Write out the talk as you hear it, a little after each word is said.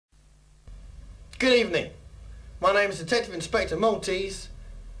Good evening. My name is Detective Inspector Maltese,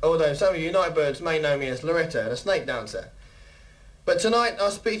 although some of you nightbirds may know me as Loretta, the snake dancer. But tonight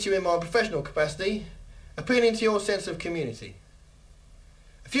I'll speak to you in my professional capacity, appealing to your sense of community.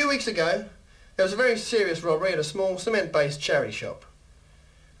 A few weeks ago, there was a very serious robbery at a small cement-based charity shop.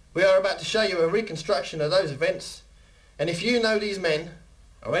 We are about to show you a reconstruction of those events, and if you know these men,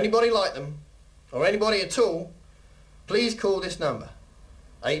 or anybody like them, or anybody at all, please call this number,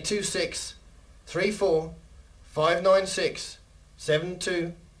 826 34 596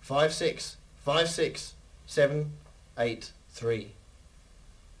 7256 56 783.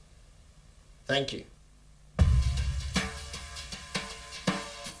 Thank you.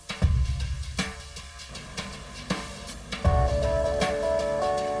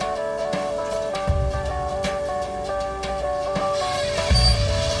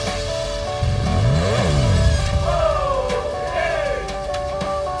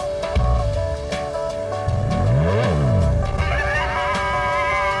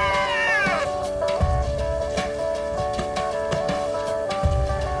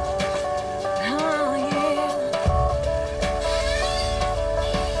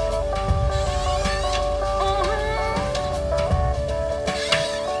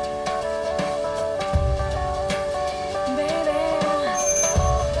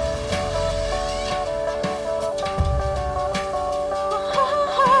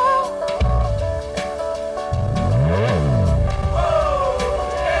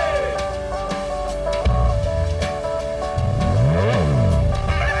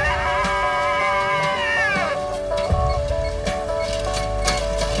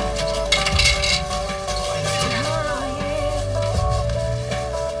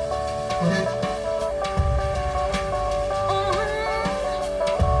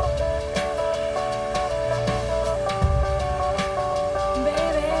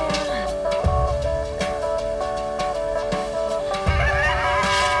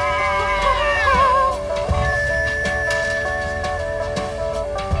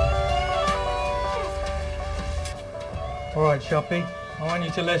 Alright, Shoppy, I want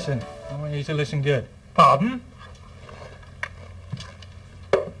you to listen. I want you to listen good. Pardon?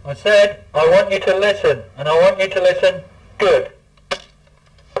 I said I want you to listen, and I want you to listen good.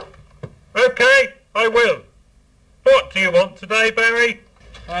 Okay, I will. What do you want today, Barry?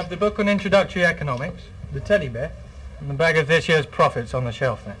 I have the book on introductory economics, the teddy bear, and the bag of this year's profits on the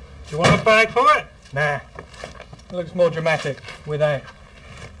shelf there. Do you want a bag for it? Nah. It looks more dramatic without.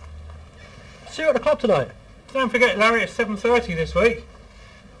 See you at the club tonight. Don't forget, Larry, it's 7:30 this week.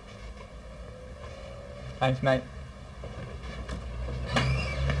 Thanks, mate.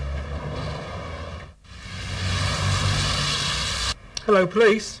 Hello,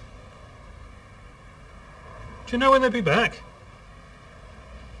 police. Do you know when they'll be back?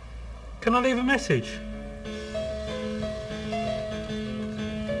 Can I leave a message?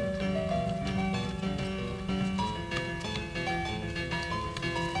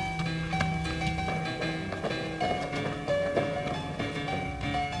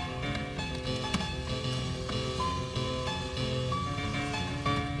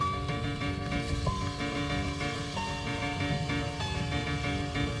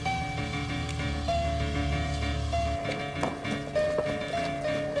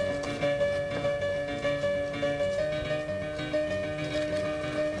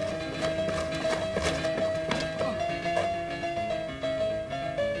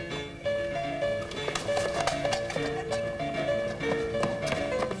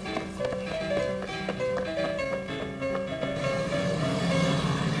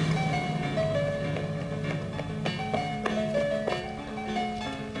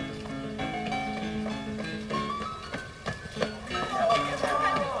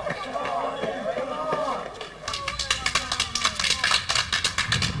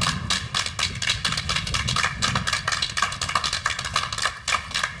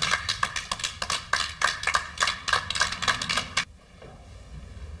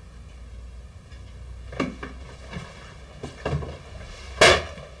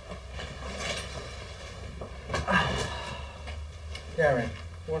 Gary,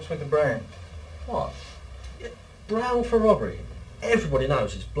 what's with the brown? What? Brown for robbery. Everybody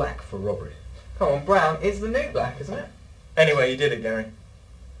knows it's black for robbery. Come on, brown is the new black, isn't it? Anyway, you did it, Gary.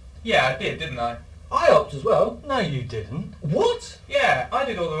 Yeah, I did, didn't I? I opted as well. No, you didn't. What? Yeah, I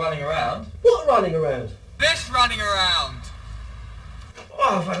did all the running around. What running around? This running around!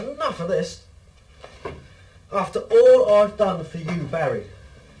 Oh, I've had enough of this. After all I've done for you, Barry.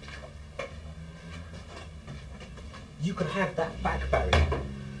 You can have that back, Barry.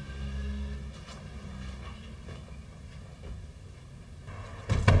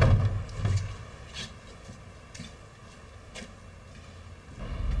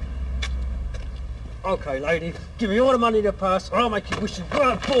 OK, lady, give me all the money in your purse or I'll make you wish you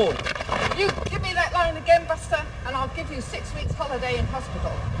weren't born. You give me that line again, Buster, and I'll give you 6 weeks holiday in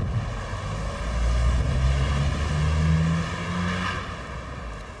hospital.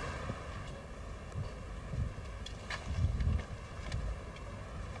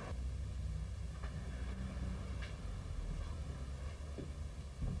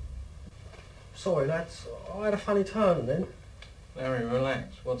 Sorry, lads. I had a funny turn then. Larry,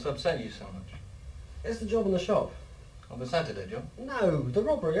 relax. What's upset you so much? It's the job in the shop. On the Saturday job? No, the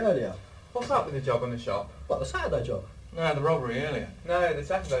robbery earlier. What's up with the job in the shop? What, the Saturday job? No, the robbery earlier. No, the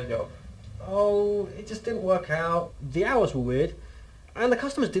Saturday job. Oh, it just didn't work out. The hours were weird. And the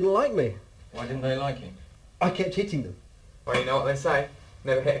customers didn't like me. Why didn't they like you? I kept hitting them. Well, you know what they say.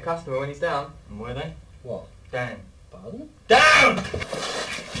 Never hit a customer when he's down. And were they? What? Down. Pardon? Down!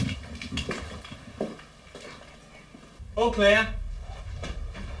 All clear.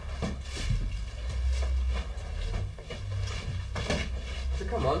 So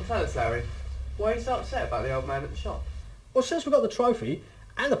come on, tell us, Larry. Why are you so upset about the old man at the shop? Well, since we got the trophy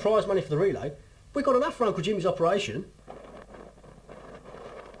and the prize money for the relay, we got enough for Uncle Jimmy's operation.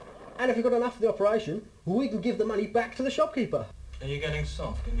 And if we got enough for the operation, we can give the money back to the shopkeeper. Are you getting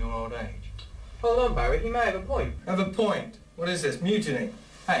soft in your old age? Hold on, Barry, he may have a point. Have a point? What is this, mutiny?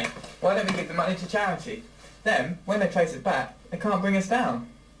 Hey, why don't we give the money to charity? Then, when they trace it back, they can't bring us down.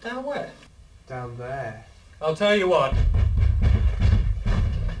 Down where? Down there. I'll tell you what.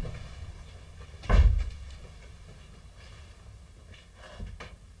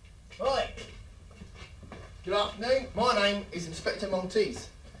 Right. Good afternoon. My name is Inspector Maltese,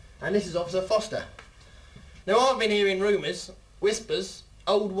 and this is Officer Foster. Now, I've been hearing rumours, whispers,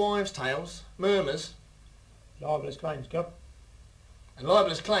 old wives' tales, murmurs, Libelous claims, Gov. and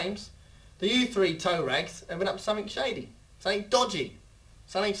libellous claims that you three toe rags have been up to something shady, something dodgy,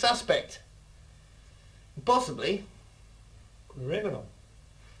 something suspect, and possibly Criminal.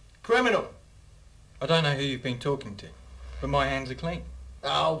 criminal. I don't know who you've been talking to, but my hands are clean.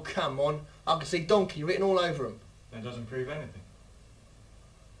 Oh, come on. I can see donkey written all over them. That doesn't prove anything.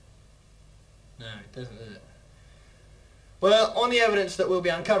 No, it doesn't, does it? Well, on the evidence that we'll be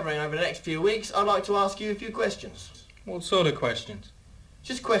uncovering over the next few weeks, I'd like to ask you a few questions. What sort of questions?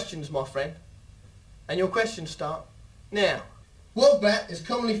 Just questions, my friend. And your questions start now. What bat is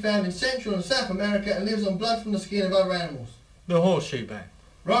commonly found in Central and South America and lives on blood from the skin of other animals? The horseshoe bat.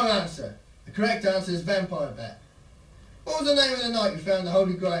 Wrong answer. The correct answer is vampire bat. What was the name of the knight who found the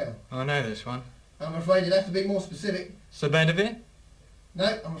Holy Grail? I know this one. I'm afraid you'd have to be more specific. Sir Bedivere?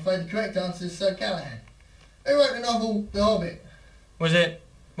 No, I'm afraid the correct answer is Sir Galahad. Who wrote the novel The Hobbit? Was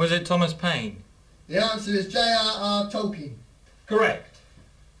it Thomas Paine? The answer is J.R.R. Tolkien. Correct.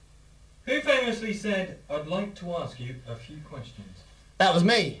 Who famously said, "I'd like to ask you a few questions"? That was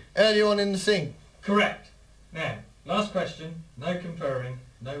me, earlier on in the scene. Correct. Now, last question. No conferring,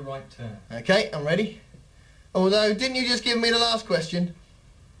 no right turn. Okay, I'm ready. Although, didn't you just give me the last question?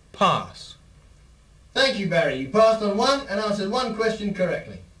 Pass. Thank you, Barry. You passed on one and answered one question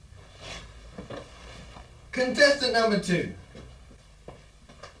correctly. Contestant number 2.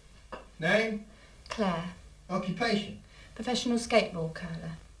 Name? Claire, Occupation? professional skateboard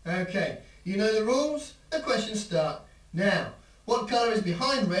curler. Okay, you know the rules? The questions start now. What colour is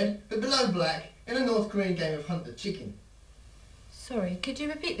behind red but below black in a North Korean game of Hunt the Chicken? Sorry, could you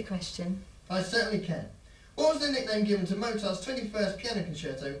repeat the question? I certainly can. What was the nickname given to Mozart's 21st piano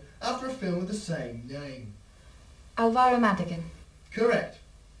concerto after a film with the same name? Alvaro Madigan. Correct.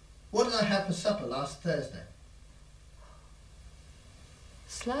 What did I have for supper last Thursday?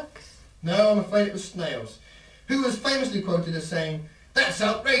 Slugs? No, I'm afraid it was snails. Who was famously quoted as saying, "That's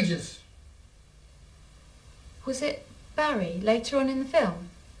outrageous." Was it Barry later on in the film?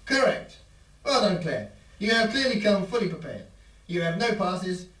 Correct. Well done, Claire. You have clearly come fully prepared. You have no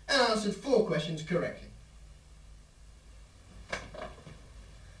passes and answered 4 questions correctly.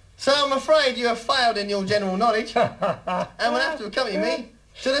 So I'm afraid you have failed in your general knowledge and will have to accompany me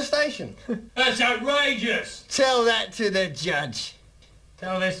to the station. That's outrageous! Tell that to the judge.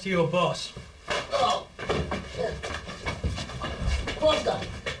 Tell this to your boss. Oh. Foster,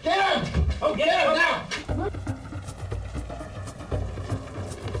 get out! Oh, Get out now!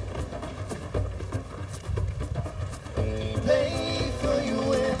 Play for you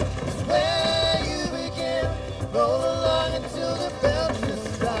win, it's where you begin. Roll along until the bell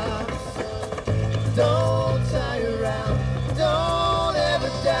just stops. Don't tie around, don't ever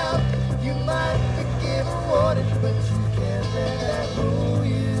doubt. You might be given warning, but you can't let that rule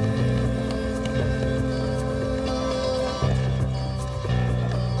you.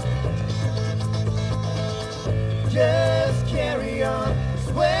 Just carry on, it's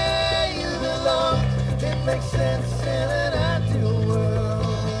where you belong. makes sense in an ideal world.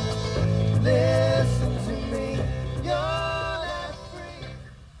 Listen to me, you're not free.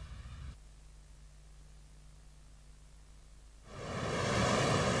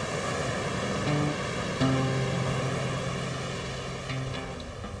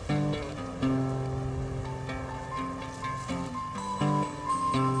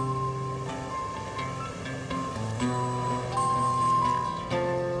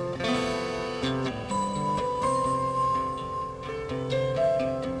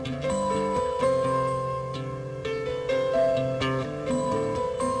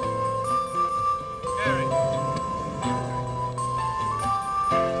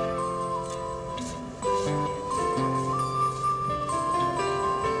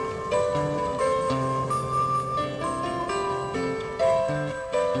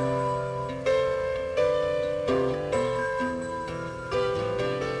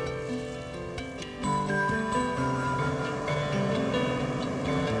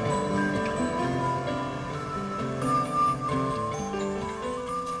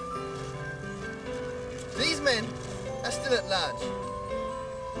 These men are still at large.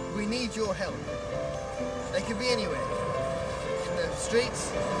 We need your help. They could be anywhere. In the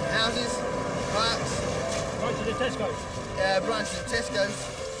streets, in the houses, parks. Right to the Tesco's. Branches of Tesco's.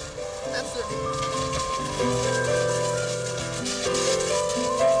 Absolutely.